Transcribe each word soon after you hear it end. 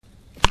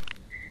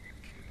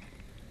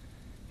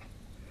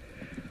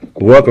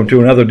Welcome to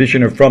another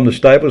edition of From the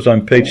Stables.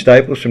 I'm Pete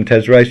Staples from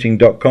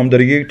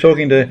tasracing.com.au,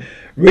 talking to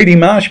Reedy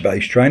Marsh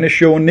base trainer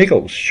Sean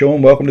Nichols.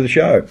 Sean, welcome to the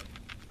show.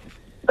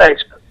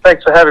 Thanks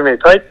for having me,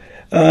 Pete.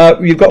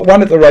 You've got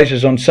one at the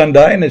races on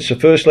Sunday, and it's the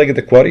first leg of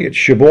the quaddie. It's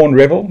Sherborne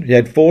Rebel. You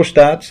had 4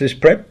 starts this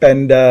prep,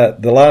 and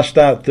the last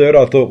start, third,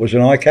 I thought was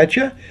an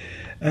eye-catcher.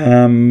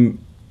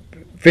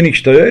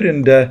 Finished third,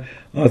 and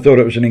I thought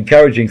it was an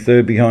encouraging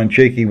third behind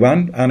Cheeky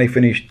One. Only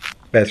finished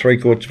about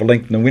 3/4 of a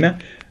length in the winner.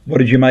 What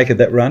did you make of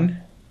that run?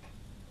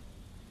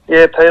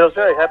 Yeah, Pete, I was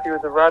very happy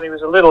with the run. He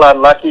was a little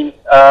unlucky.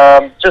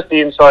 Just the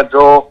inside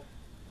draw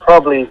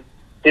probably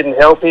didn't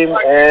help him,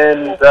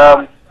 and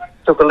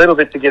took a little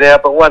bit to get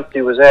out, but once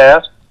he was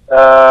out,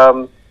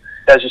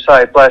 as you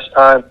say, it flashed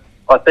home.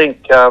 I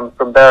think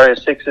from barrier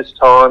 6 this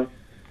time,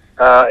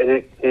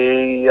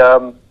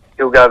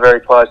 he'll go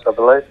very close, I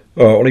believe.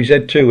 Oh, well, he's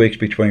had 2 weeks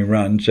between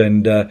runs,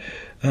 and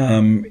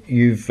Brandon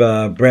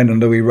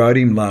Louis rode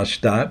him last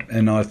start,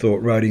 and I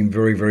thought rode him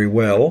very, very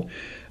well.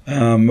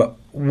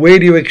 Where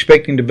do you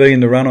expect him to be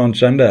in the run on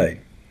Sunday?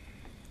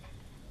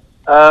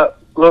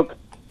 Look,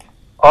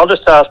 I'll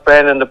just ask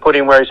Brandon to put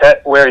him where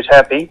he's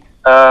happy,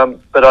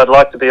 but I'd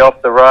like to be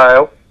off the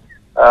rail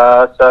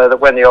so that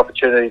when the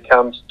opportunity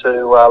comes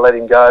to let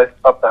him go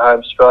up the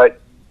home straight,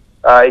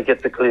 he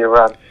gets a clear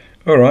run.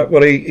 All right.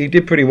 Well, he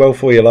did pretty well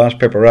for you last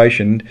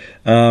preparation.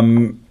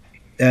 And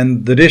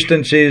the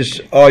distance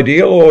is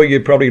ideal, or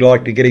you'd probably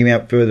like to get him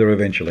out further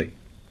eventually?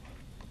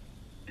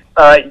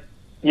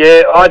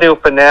 Yeah, ideal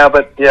for now,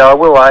 but yeah, I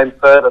will aim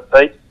further,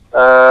 Pete.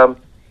 I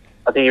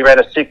think he ran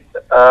a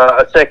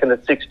second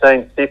at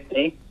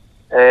 16.50,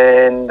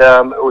 and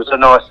it was a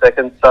nice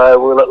second, so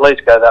we'll at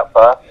least go that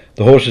far.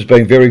 The horse has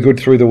been very good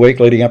through the week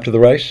leading up to the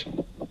race?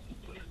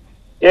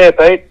 Yeah,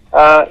 Pete.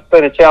 It's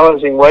been a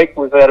challenging week.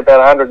 We've had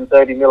about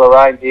 130 mil of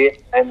rain here,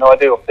 and I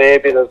do a fair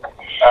bit of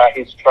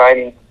his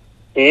training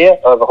here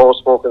over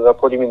Horsewalkers. I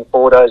put him in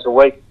 4 days a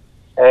week,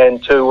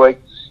 and 2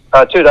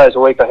 days a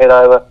week I head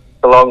over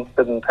to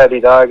Longford, and Paddy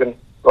Dargan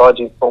rides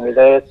him for me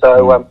there.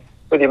 So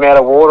with the amount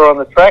of water on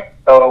the track,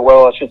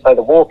 I should say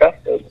the walker,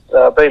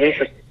 it's been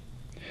interesting.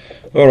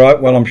 All right,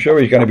 well, I'm sure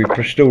he's going to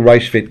be still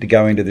race fit to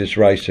go into this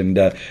race, and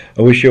I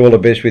wish you all the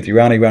best with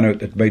your only runner at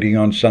the meeting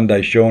on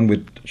Sunday, Sean,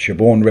 with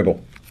Sherborne Rebel.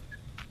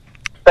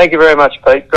 Thank you very much, Pete.